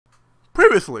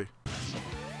Previously.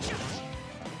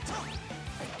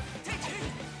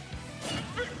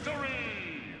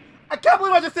 I can't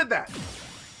believe I just did that.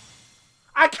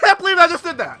 I can't believe I just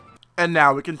did that. And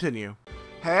now we continue.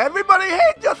 Hey everybody,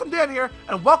 hey, Justin Dan here,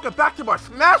 and welcome back to our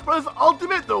Smash Bros.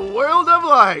 Ultimate The World of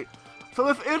Light. So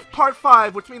this is part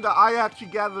 5, which means that I actually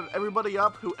gathered everybody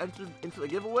up who entered into the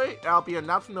giveaway, and I'll be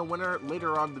announcing the winner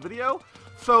later on in the video.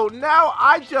 So now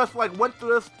I just went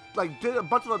through this, did a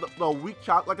bunch of the weak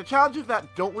challenges, the challenges that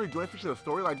don't really do anything to the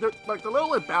story, the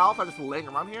little battles are just laying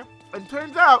around here. And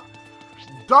turns out,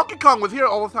 Donkey Kong was here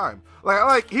all the time.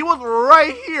 He was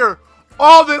right here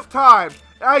all this time.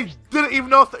 And I didn't even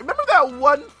know. Remember that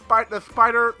one the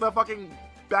fucking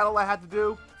battle I had to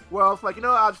do? Well, it's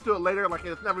I'll just do it later,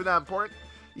 it's never that important.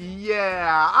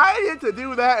 Yeah, I needed to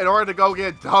do that in order to go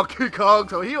get Donkey Kong,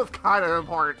 so he was kind of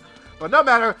important. But no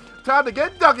matter, time to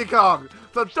get Donkey Kong.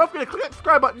 So don't forget to click that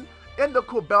subscribe button and the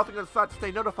cool bell thing on the side to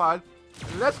stay notified.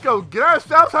 Let's go get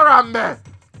ourselves Harambe.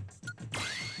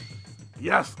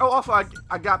 Yes. Oh, also I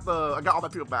got all my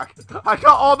people back. I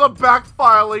got all them back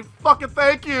finally. Fucking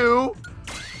thank you.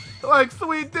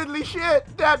 Sweet diddly shit.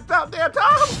 Damn time.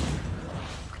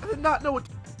 I did not know what.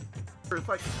 It's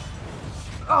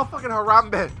oh, fucking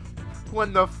Harambe.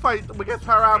 When the fight against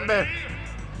Harambe.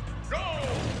 Go!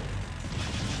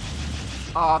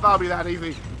 Oh, that'll be that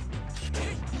easy.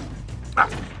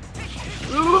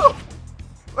 Oh,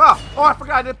 I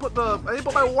forgot I didn't put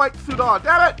my white suit on.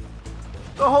 Damn it!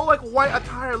 The whole white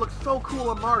attire looks so cool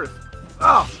on Mars.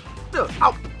 Oh,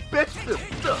 out, bitch!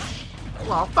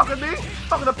 Well, fucking me,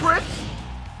 fucking the prince.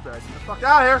 Better get the fuck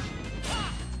out of here.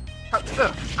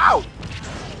 Ow!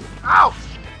 Ow!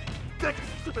 Dick,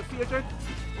 stupid CHA.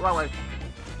 Wrong way.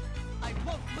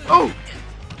 Oh!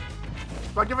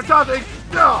 If I give it something,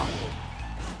 no!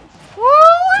 Woo!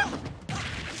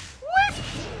 Whip!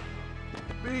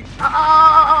 Big.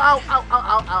 Ow!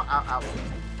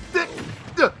 Dick!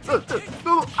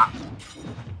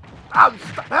 Ow!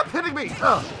 Stop hitting me!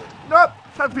 Nope!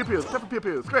 Time for pew-pews. Time for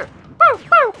pew-pews. Come here. Boo!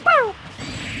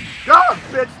 Go on,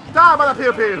 bitch! Die by the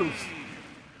pew-pews!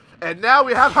 And now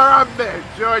we have Harambe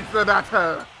join the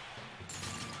battle.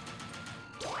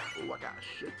 Oh, I got a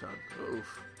shit ton.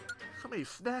 Oof. So many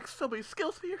snacks, so many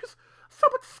skill spheres, so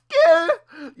much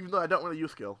skill! Even though I don't really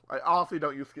use skill. I honestly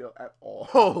don't use skill at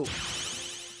all.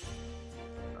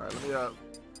 Alright,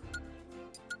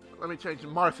 let me change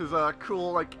Mars's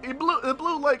cool, the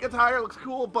blue attire looks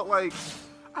cool, but I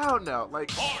don't know,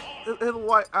 his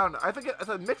white, I don't know. I think it's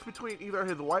a mix between either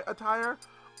his white attire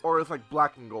or his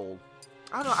black and gold.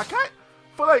 I don't know, I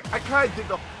kind of dig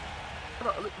the, I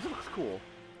don't know, this looks cool.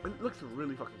 It looks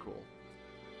really fucking cool.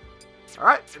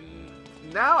 Alright,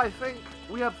 now I think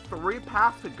we have 3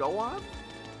 paths to go on.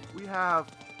 We have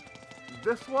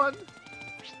this one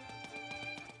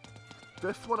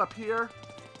up here,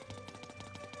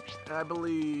 and I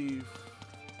believe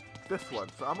this one.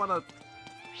 So I'm gonna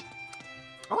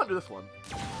do this one.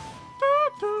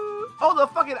 Oh, the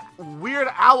fucking weird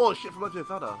owl shit from Legend of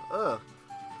Zelda. Ugh.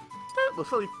 Will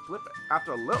slowly flip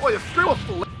after a little. Wait, the screen will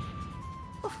flip.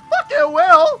 The fucking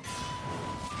will.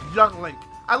 Young Link.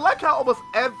 I like how almost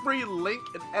every Link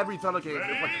in every Zelda game is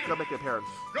gonna make an appearance.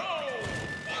 Go!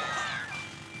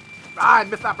 I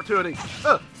missed opportunity.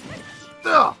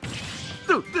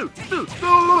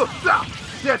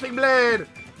 Dancing blade.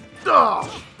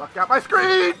 Fuck out my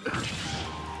screen. This is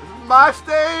my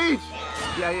stage.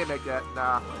 Yeah, you didn't make that.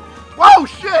 Nah. Whoa,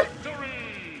 shit!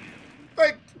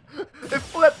 It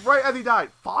flipped right as he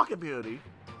died. Fucking beauty.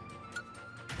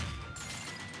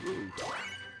 Ooh.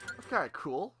 That's kind of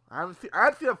cool. I haven't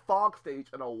seen a fog stage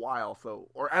in a while,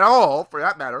 or at all, for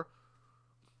that matter.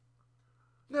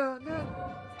 No.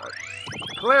 Right.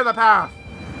 Clear the path.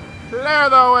 Clear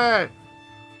the way.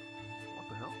 What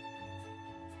the hell?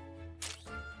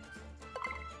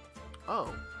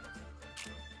 Oh.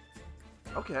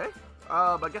 Okay.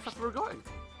 I guess that's where we're going.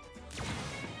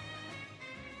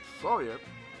 Sorry.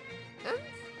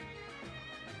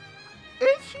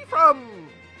 Is she from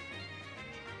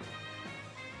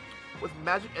with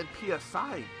Magic and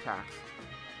PSI tax?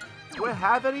 Do I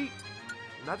have any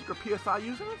Magic or PSI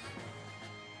users?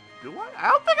 Do I? I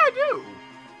don't think I do.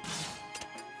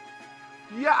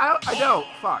 Yeah, I don't.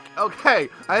 Fuck. Okay,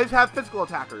 I just have physical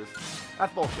attackers.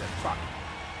 That's bullshit. Fuck.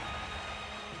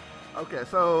 Okay,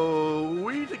 so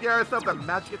we need to get ourselves a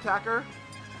Magic attacker.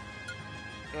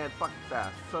 And fucking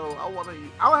fast. So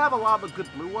I'll have a lot of the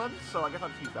good blue ones, so I guess I'll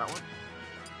just use that one.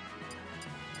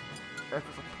 And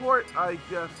for support, I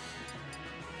guess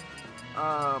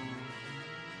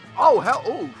oh hell,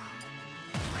 ooh.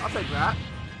 I'll take that.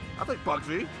 I'll take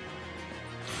Bugsy.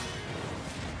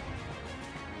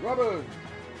 Ready?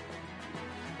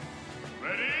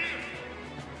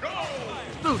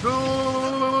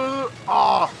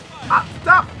 Oh,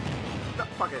 stop! No,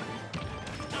 fuck it.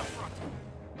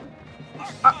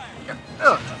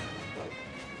 Yeah,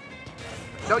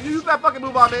 don't you use that fucking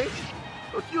move on me.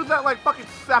 Don't use that like fucking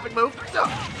sapping move.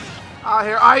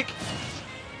 Here, Ike.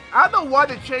 I don't know why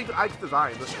they changed Ike's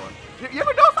design this one. You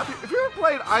ever notice if you ever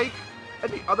played Ike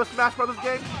in the other Smash Brothers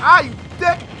games? You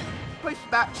dick! Play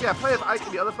as Ike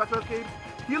in the other Smash Brothers games.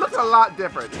 He looks a lot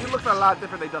different. He looks a lot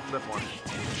different than he does in this one.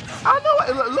 I don't know.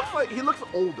 It looks like he looks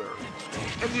older.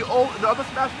 In the other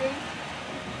Smash games,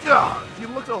 yeah, he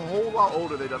looks a whole lot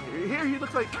older than he does here. Here he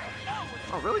looks like,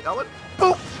 oh really, Ellen?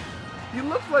 Boop! He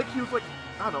looks like he was like,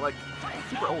 I don't know, like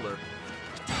super older.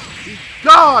 He's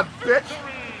gone, bitch!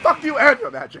 Fuck you and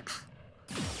your magics.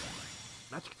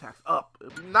 Magic attacks up.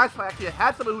 It'd be nice if I actually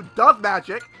had someone who does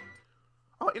magic.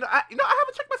 Oh, I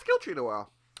haven't checked my skill tree in a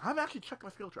while. I haven't actually checked my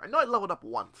skill tree. I know I leveled up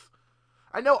once.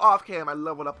 I know off cam I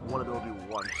leveled up one ability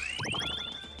once.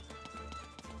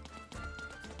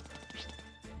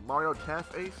 Mario Tennis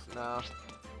Ace? No.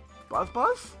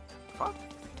 Buzz? Fuck.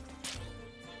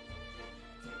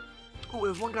 Oh,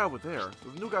 there's one guy over there.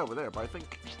 There's a new guy over there, but I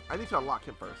think I need to unlock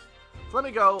him first. So let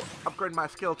me go upgrade my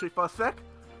skill tree for a sec.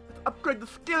 Let's upgrade the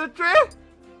skill tree!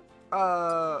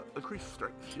 Increase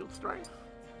strength. Shield strength?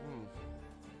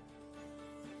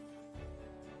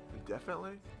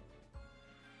 Definitely.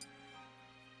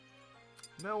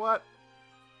 You know what?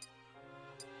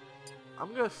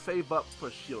 I'm gonna save up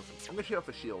for shields. I'm gonna save up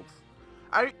for shields.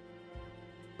 I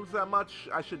use that much.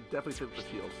 I should definitely save up for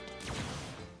shields.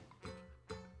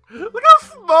 Look how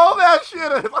small that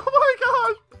shit is! Oh my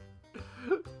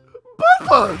gosh!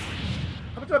 Buzz!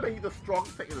 How much do I make you the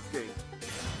strongest thing in this game?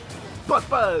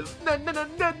 Buzz! No!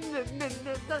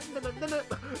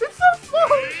 It's so small!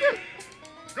 Shit!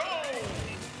 Go!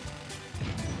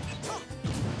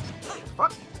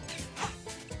 Fuck?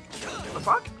 The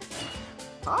fuck?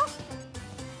 Huh?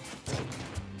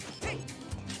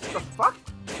 The fuck?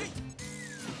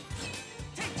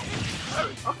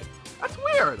 Okay, that's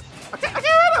weird. I can't hit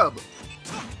him.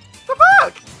 The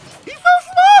fuck? He's so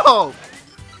small.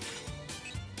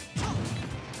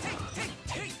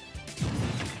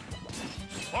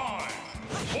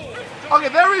 Okay,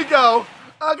 there we go.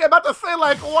 Okay, about to say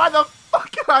like, why the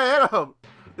fuck can I hit him?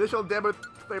 Initial damage.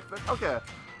 Okay.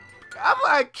 I'm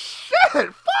like,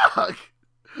 shit, fuck!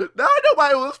 Now I know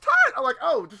why it was tight. I'm like,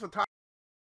 oh, just a tiny.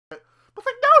 But it's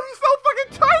like, no, he's so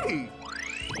fucking tiny!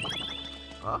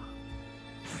 Huh?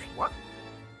 What?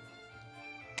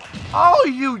 Oh,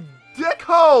 you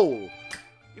dickhole!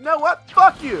 You know what?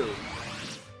 Fuck you!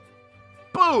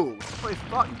 Boom! Place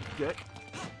thought, you dick.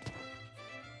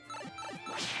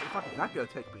 What the fuck is that gonna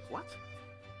take me? What?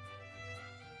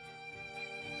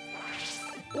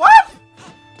 What?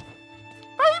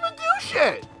 I didn't even do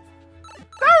shit!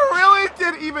 That really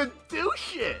didn't even do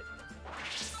shit!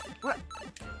 What?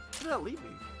 Where did that leave me?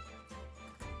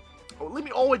 Oh, leave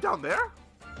me all the way down there?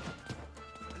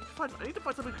 I need to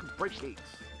find somebody who can break gates.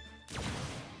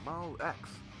 Model X.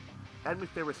 Enemy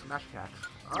favorite smash attacks.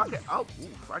 Okay, oh,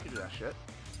 oof, I can do that shit.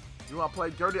 You wanna play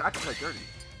dirty? I can play dirty.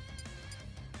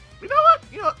 You know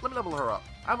what? Let me level her up.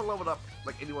 I haven't leveled up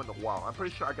like anyone in a while. I'm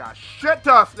pretty sure I got shit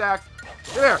ton of snacks.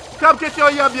 Here, come get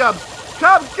your yum-yums.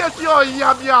 Come get your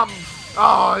yum-yums.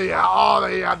 Oh yeah, all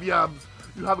the yum-yums.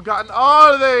 You haven't gotten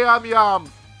all the yum-yums.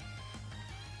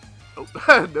 Nope.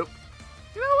 Nope.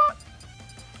 You know what?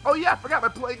 Oh yeah, I forgot by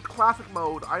playing classic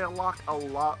mode, I unlock a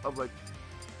lot of like...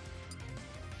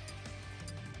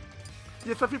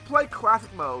 Yeah, so if you play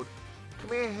classic mode,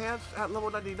 command hands at level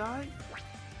 99?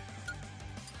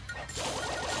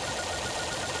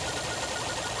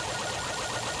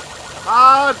 Come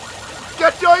on!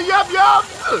 Get your yum-yum!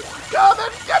 Come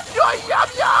and get your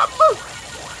yum-yum!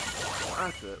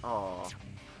 That's it, aw.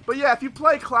 But yeah, if you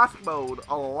play classic mode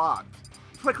a lot,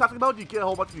 if you play classic mode, you get a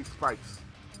whole bunch of these sprites.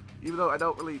 Even though I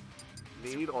don't really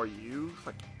need or use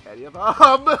like any of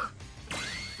them.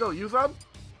 Still use them?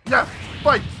 Yes!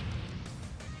 Fight!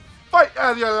 Fight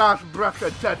as your last breath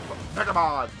content for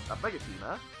Megamon! A Mega Team,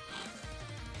 huh?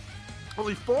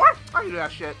 Only 4? I can do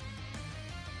that shit.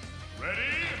 Ready?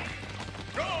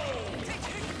 Go!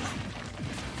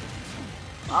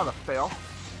 That was a fail.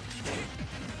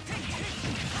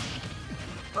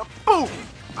 Boom!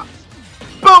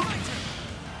 Boom!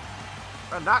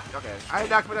 Not okay. I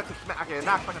didn't expect that to smack. Okay,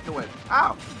 not expect that to win.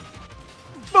 Ow!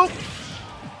 Boom!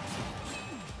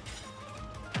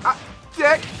 Ah,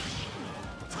 dick!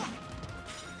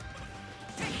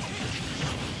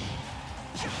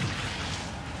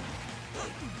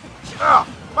 Ah,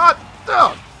 my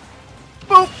dude!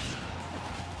 Boom!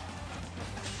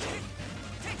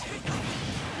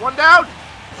 One down.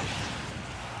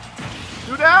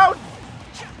 2 down.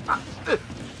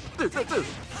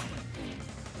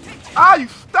 Ah, you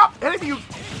stop hitting me, you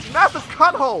massive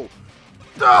cunt hole!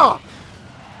 Duh!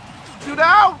 Two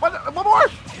down! One more!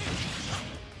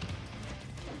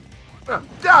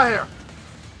 Get out of here!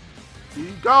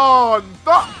 Be gone!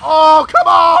 Oh, come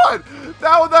on!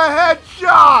 That was a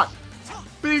headshot!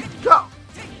 Be gone!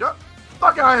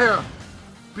 Fuck out of here!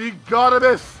 Be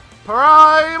Gonimus!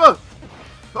 Prime!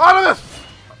 Gonimus!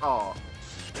 Oh.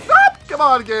 Stop! Come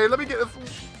on, game. Let me get this.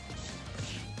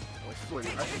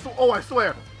 Oh, I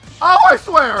swear. Oh, I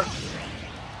swear!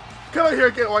 Come up here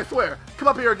again. Oh, I swear. Come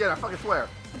up here again. I fucking swear.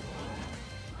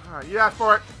 Alright, you asked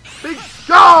for it. Be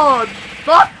gone!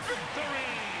 Fuck!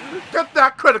 Get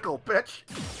that critical, bitch!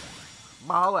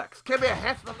 Model X. Can't be a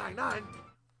handsome 99.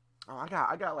 Oh, I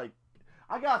gotta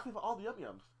save up all the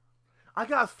yum-yums. I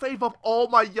gotta save up all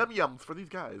my yum-yums for these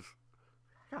guys.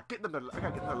 I gotta get them to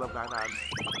level 99.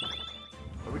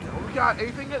 What we got?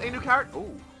 Anything? Any new character?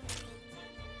 Ooh.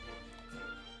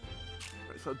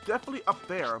 Right, so definitely up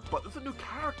there, but there's a new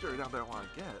character down there I want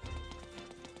to get.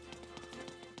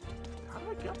 How do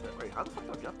I get up there? Wait, how the fuck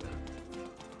do I get up there?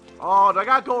 Oh, do I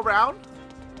gotta go around?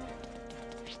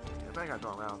 Yeah, I gotta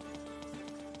go around.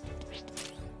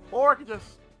 Or I can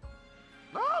just...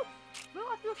 No,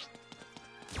 I can just...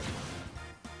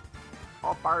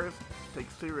 All fires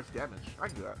take serious damage. I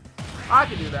can do that. I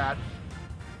can do that.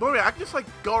 But wait, I can just like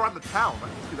go around the town. I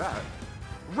can just do that.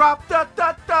 Rop da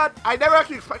da da. I never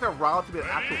actually expected Rob to be an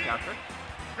actual character.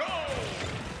 Go!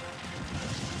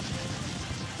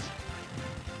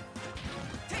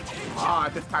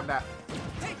 Ah, this time that.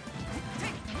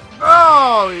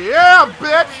 Oh yeah,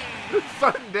 bitch!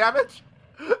 Sudden damage.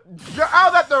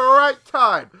 Out at the right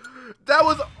time. That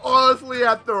was honestly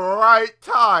at the right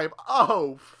time.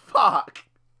 Oh fuck!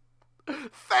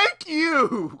 Thank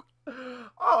you.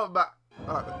 Oh my.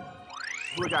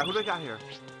 Who do they got here?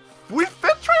 Wii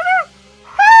Fit Trainer?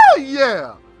 Hell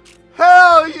yeah!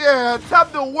 Hell yeah!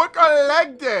 Time to work on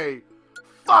leg day.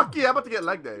 Fuck yeah! I'm about to get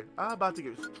leg day. I'm about to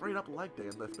get straight up leg day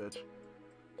in this bitch.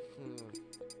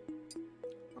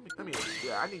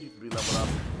 Yeah, I need you to be leveled up.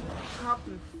 Time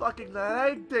to fucking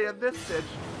leg day in this bitch.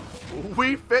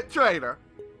 Wii Fit Trainer.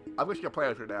 I'm just gonna play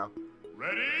with her now.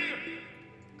 Ready?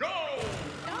 Go!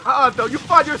 Don't you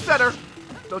find your center!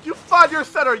 Don't you find your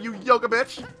center, you yoga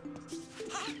bitch!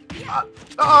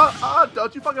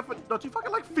 Don't you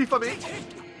fucking like FIFA me?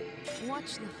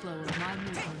 Watch the flow of my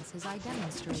movements as I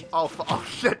demonstrate. Oh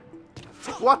shit!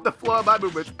 Watch the flow of my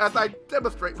movements as I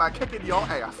demonstrate my kicking your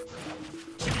ass.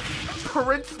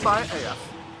 Prince my ass.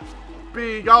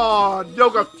 Be gone,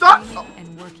 yoga thought!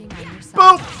 And working on yourself.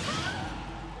 Boom!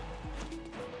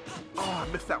 Oh,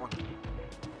 I missed that one.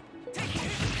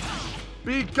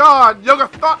 Be gone, yoga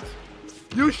thought!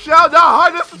 You shall not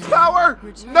harness this power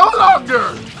no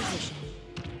longer!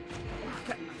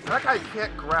 That guy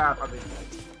can't grab on me.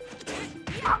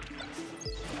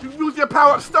 You use your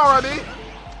power up star on me!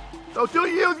 Don't you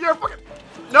use your fucking...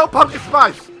 No pumpkin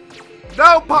spice!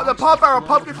 No the power of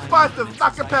pumpkin spice does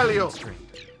not compel you!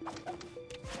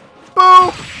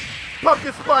 Boom!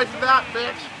 Pumpkin spice that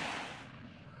bitch!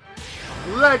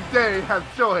 Leg day has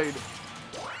joined!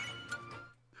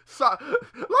 A lot of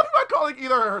people are calling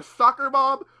either her soccer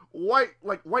mom, white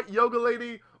yoga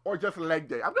lady, or just leg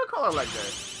day. I'm gonna call her leg day.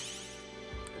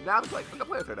 And now I'm just like, I'm gonna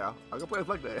play with her now. I'm gonna play with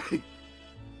leg day.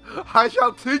 I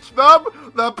shall teach them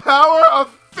the power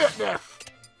of fitness.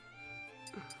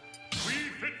 Wii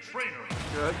Fit Trainer.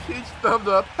 I'm gonna teach them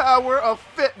the power of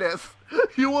fitness.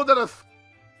 You will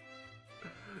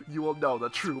know the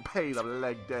true pain of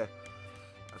leg day.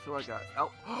 That's what I got.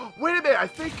 Oh, wait a minute, I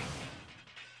think.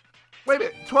 Wait a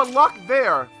minute, to unlock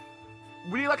there,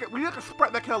 we need like a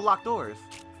sprite that can unlock doors.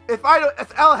 It's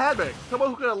L. Hedrick,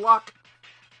 someone who can unlock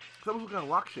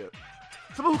shit.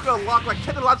 Someone who can unlock, like,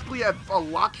 technologically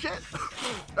unlock shit?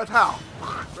 That's how.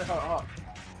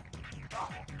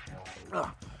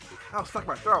 I'll suck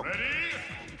my throat.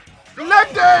 Ready?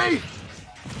 Leg day!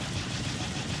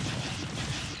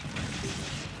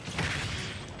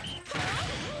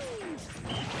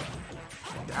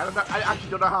 I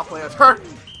actually don't know how to play as her.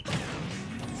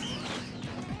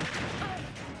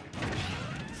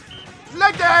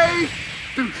 Leg day!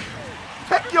 Dude,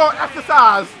 take your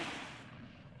exercise!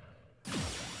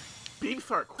 Beams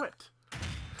are equipped.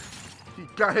 He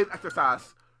got his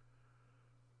exercise.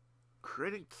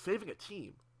 Saving a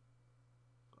team.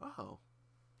 Oh.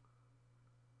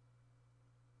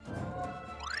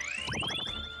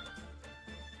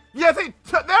 Yeah, there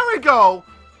we go!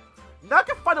 Now I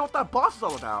can find out what that boss is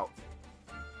all about.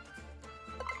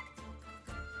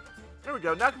 There we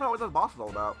go, now I can find out what that boss is all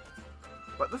about.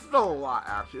 But this is a lot,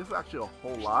 actually. This is actually a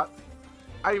whole lot.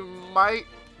 I might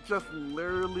just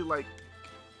literally like...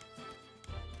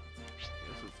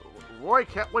 This is Roy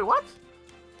Camp... Wait, what?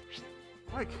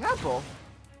 Roy Campbell?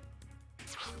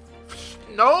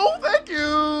 No, thank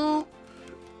you!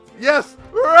 Yes,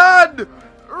 run!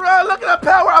 Run, look at the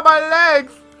power on my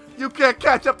legs! You can't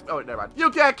catch up to... Oh, never mind.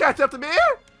 You can't catch up to me?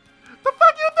 The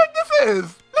fuck do you think this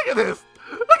is? Look at this.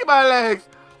 Look at my legs.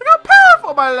 Look how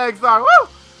powerful my legs are. Woo!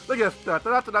 Look at this. Da,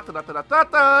 da, da, da, da, da, da,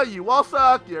 da. You all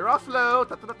suck. You're all slow.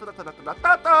 Da, da, da, da, da, da,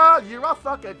 da, da. You all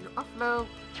suck and you're all slow.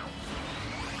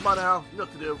 Come on now. You know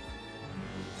what to do.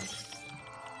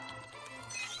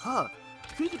 Huh.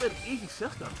 Seems to be an easy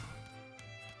system.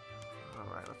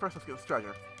 Alright, first let's get this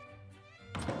treasure.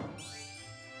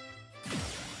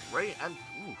 Ray and...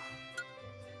 Ooh.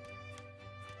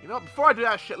 You know what? Before I do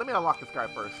that shit, let me unlock this guy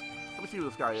first. Let me see who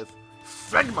this guy is.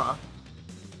 Sigma!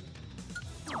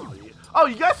 Oh, yeah. Oh,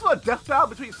 you guys saw a death battle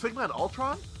between Sigma and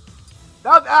Ultron?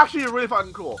 That was actually really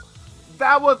fucking cool.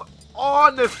 That was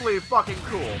honestly fucking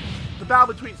cool. The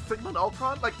battle between Sigma and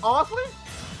Ultron. Like, honestly,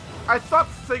 I thought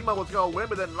Sigma was gonna win,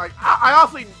 but then, like,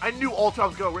 I knew Ultron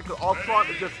was gonna win because Ultron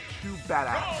is just too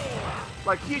badass.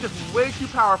 Like, he's just way too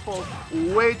powerful,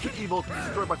 way too evil to be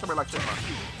destroyed by somebody like Sigma.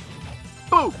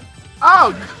 Boom!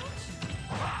 Oh!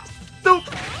 Doop!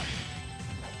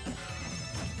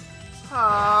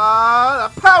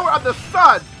 The power of the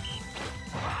sun!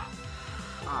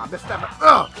 Ah, missed that.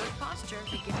 Ugh! Good posture.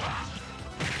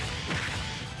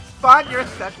 Find your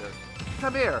center.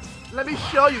 Come here. Let me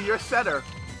show you your center.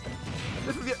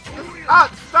 This is your...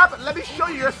 stop it! Let me show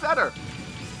you your center.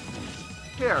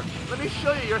 Here, let me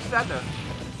show you your center.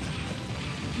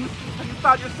 Have you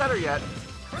found your center yet?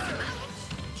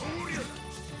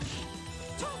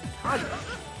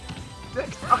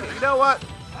 Okay, you know what?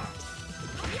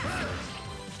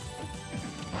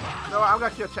 No, I'm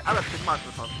gonna change marks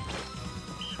this one.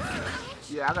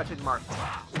 Yeah, I'm gonna change marks.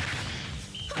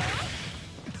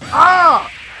 Ah!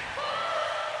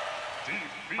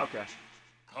 Okay.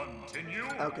 Continue.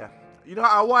 Okay. You know,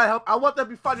 I want to help. I want them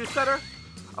to find your center.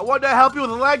 I want to help you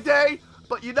with leg day,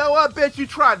 but you know what, bitch? You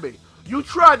tried me. You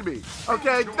tried me.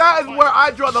 Okay, that is where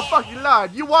I draw the fucking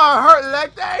line. You want to hurt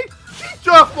leg day? You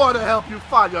just want to help you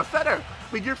find your center.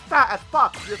 I mean, you're fat as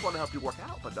fuck. You just want to help you work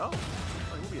out, but no. You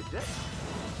want to be a dick.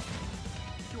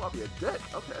 You want to be a dick?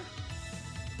 Okay.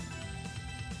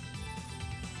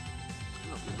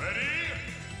 Ready?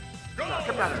 Go! No,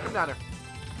 come down here. Come down here.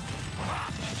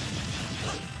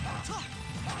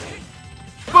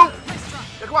 Boom!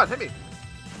 Yeah, come on, hit me.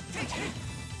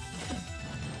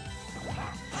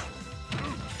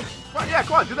 Come on, yeah,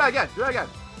 come on, do that again. Do that again.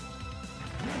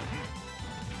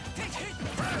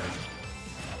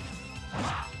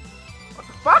 What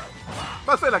the fuck?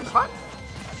 Must say like the fuck?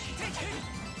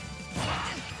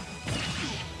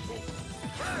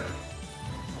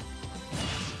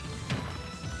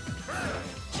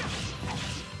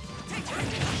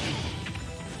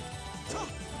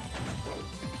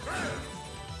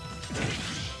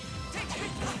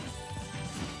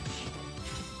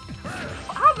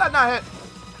 How did that not hit?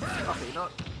 Okay, you know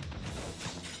what?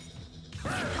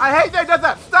 I hate that he does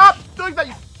that! Stop doing that,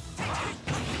 you...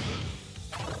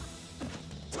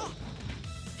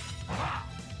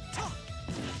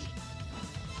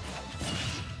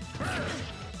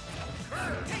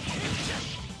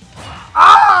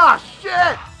 Ah,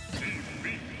 shit!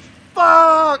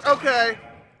 Fuck! Okay.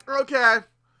 Okay.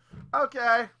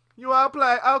 Okay. You wanna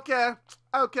play? Okay.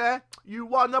 Okay. You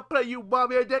wanna play? You want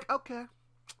me a dick? Okay.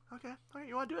 Okay. Alright,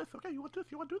 you wanna do this? Okay, you want this?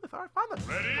 You wanna do this? Alright, fine then.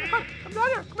 Ready? Come on, come down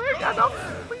here. Come here, Dano.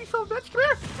 What are you so bitch? Come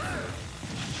here.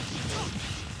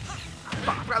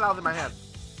 Fuck, I forgot that was in my hand.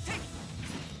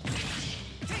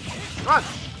 Come on.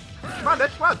 Come on,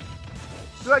 bitch. Come on.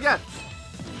 Do it again.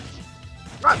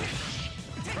 Come on.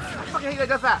 I fucking hate that it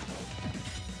does that.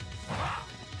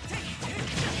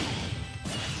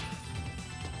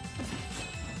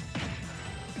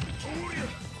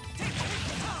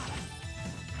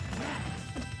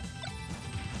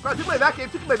 Come on, you play that game.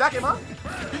 You can play that game, huh?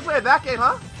 You can play that game,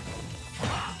 huh?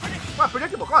 Come on,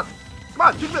 predictable. Come on. Come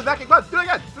on, you can play that game. Come on, do it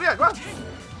again. Do it again. Come on.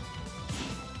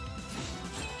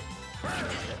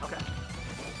 Okay.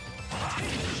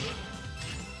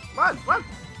 Come on, come on.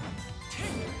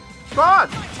 Come on,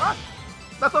 come on.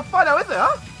 Not so fun now, is it,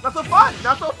 huh? Not so fun.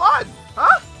 Not so fun.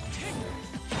 Huh?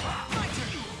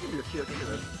 Give me the shield. Give me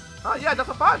this. Huh? Yeah, not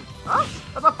so fun. Huh?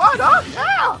 Not so fun, huh?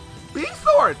 Yeah. Beast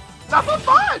sword. Not so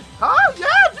fun. Huh?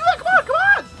 Yeah, do it. Come on, come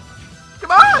on.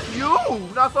 Come on,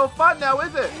 you. Not so fun now,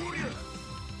 is it?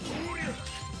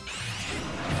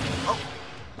 Oh.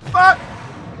 Fuck.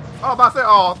 Oh, I'm about to say,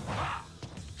 oh.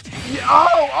 Yeah,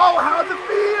 oh, how does it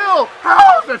feel?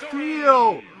 How does it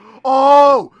feel?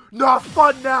 Oh, not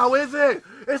fun now, is it?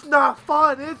 It's not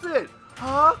fun, is it?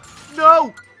 Huh?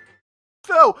 No!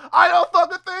 So, I don't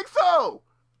fucking think so!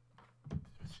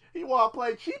 You wanna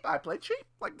play cheap? I play cheap.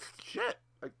 Like, shit.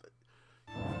 Like,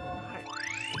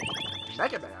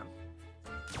 Mega Man.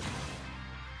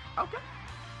 Okay.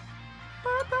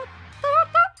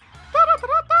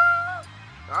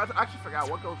 I actually forgot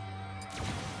what goes.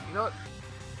 You know what?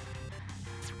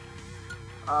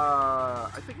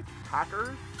 I think it's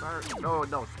hackers. No,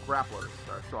 it's grapplers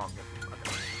are strongest. Okay.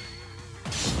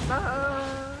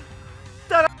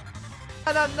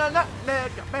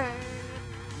 Mega Man.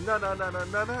 No.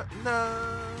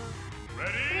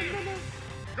 Ready?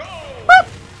 Go! Boop!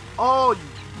 Oh,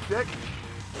 you dick.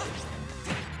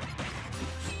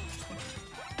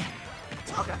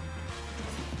 Okay.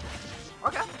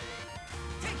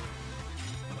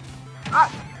 Ah!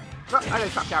 No, I gotta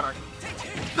stop countering.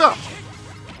 No!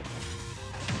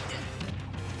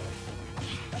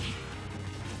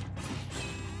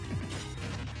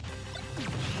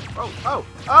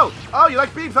 Oh, you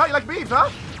like beams, huh? You like beams, huh?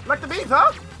 You like the beams,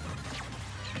 huh?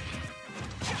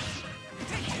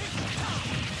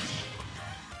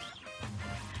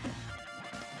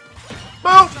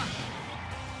 Boom!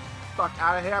 Fuck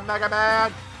out of here, Mega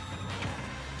Man!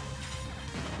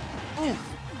 Oof.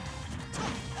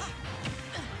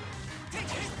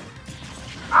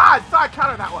 Ah, I thought I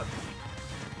countered that one.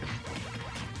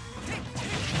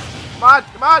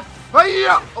 Come on!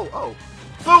 Hiya! Oh.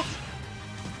 Boom!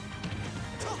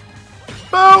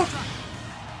 Boom!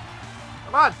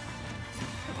 Come on!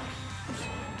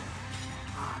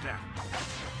 Ah, damn.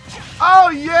 Oh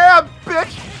yeah,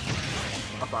 bitch!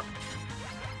 Oh fuck.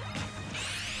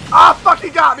 Ah, fuck, he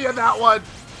got me in that one!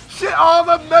 Shit, all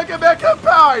the Mega Man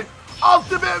combined!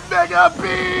 Ultimate Mega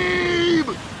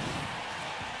Beam!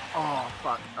 Oh,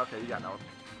 fuck. Okay, you got that one.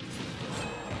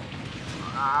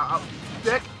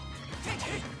 Dick.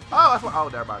 Oh, that's what. Oh,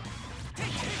 never mind.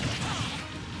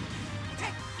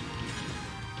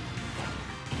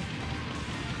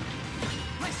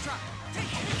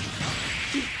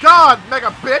 He's gone,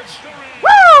 Mega Bitch!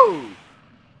 Woo!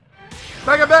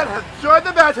 Mega Man has joined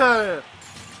the battle!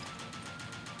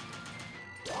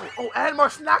 Oh, and more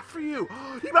snacks for you!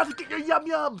 You're about to get your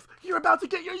yum-yums! You're about to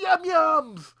get your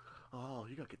yum-yums! Oh,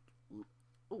 you gotta get...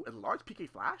 Oh, enlarged PK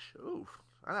Flash? Ooh,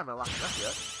 I haven't unlocked that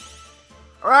yet.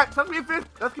 Alright, so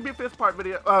that's gonna be a fifth part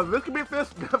video. This could be a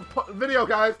fifth video,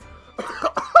 guys.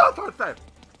 That's what I'm saying.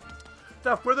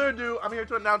 Without further ado, I'm here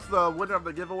to announce the winner of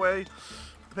the giveaway.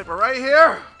 The paper right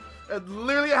here. And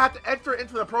literally, I had to enter it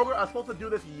into the program. I was supposed to do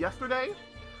this yesterday.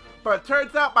 But it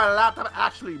turns out my laptop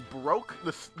actually broke.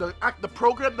 The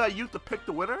program that I used to pick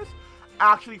the winners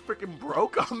actually freaking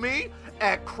broke on me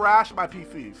and crashed my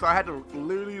PC. So I had to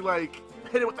literally like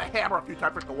hit it with a hammer a few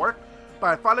times for it to work.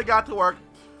 But I finally got to work.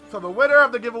 So the winner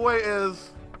of the giveaway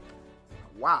is,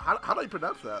 wow, how do you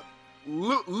pronounce that?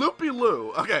 Loopy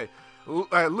Lou. Okay,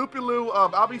 Loopy Lou.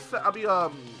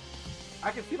 I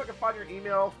can see if I can find your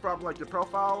email from like your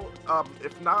profile.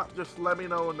 If not, just let me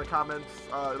know in the comments,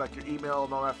 like your email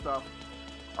and all that stuff.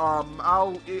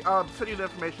 I'll send you the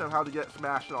information on how to get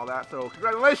Smash and all that. So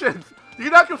congratulations, you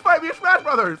now can fight me in Smash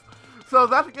Brothers. So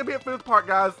that's gonna be it for this part,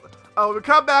 guys. When we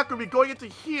come back, we'll be going into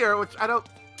here, which I don't.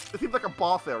 It seems like a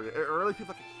boss area. It really seems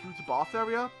like a huge boss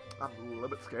area. I'm a little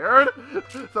bit scared.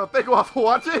 So thank you all for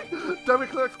watching. Don't forget to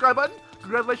click the subscribe button.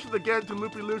 Congratulations again to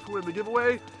Loopy Lou for winning the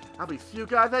giveaway. I'll be see you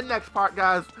guys in the next part,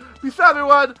 guys. Peace out,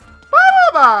 everyone.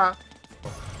 Bye.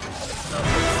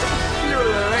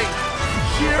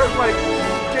 Cheers, like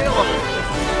scale of it.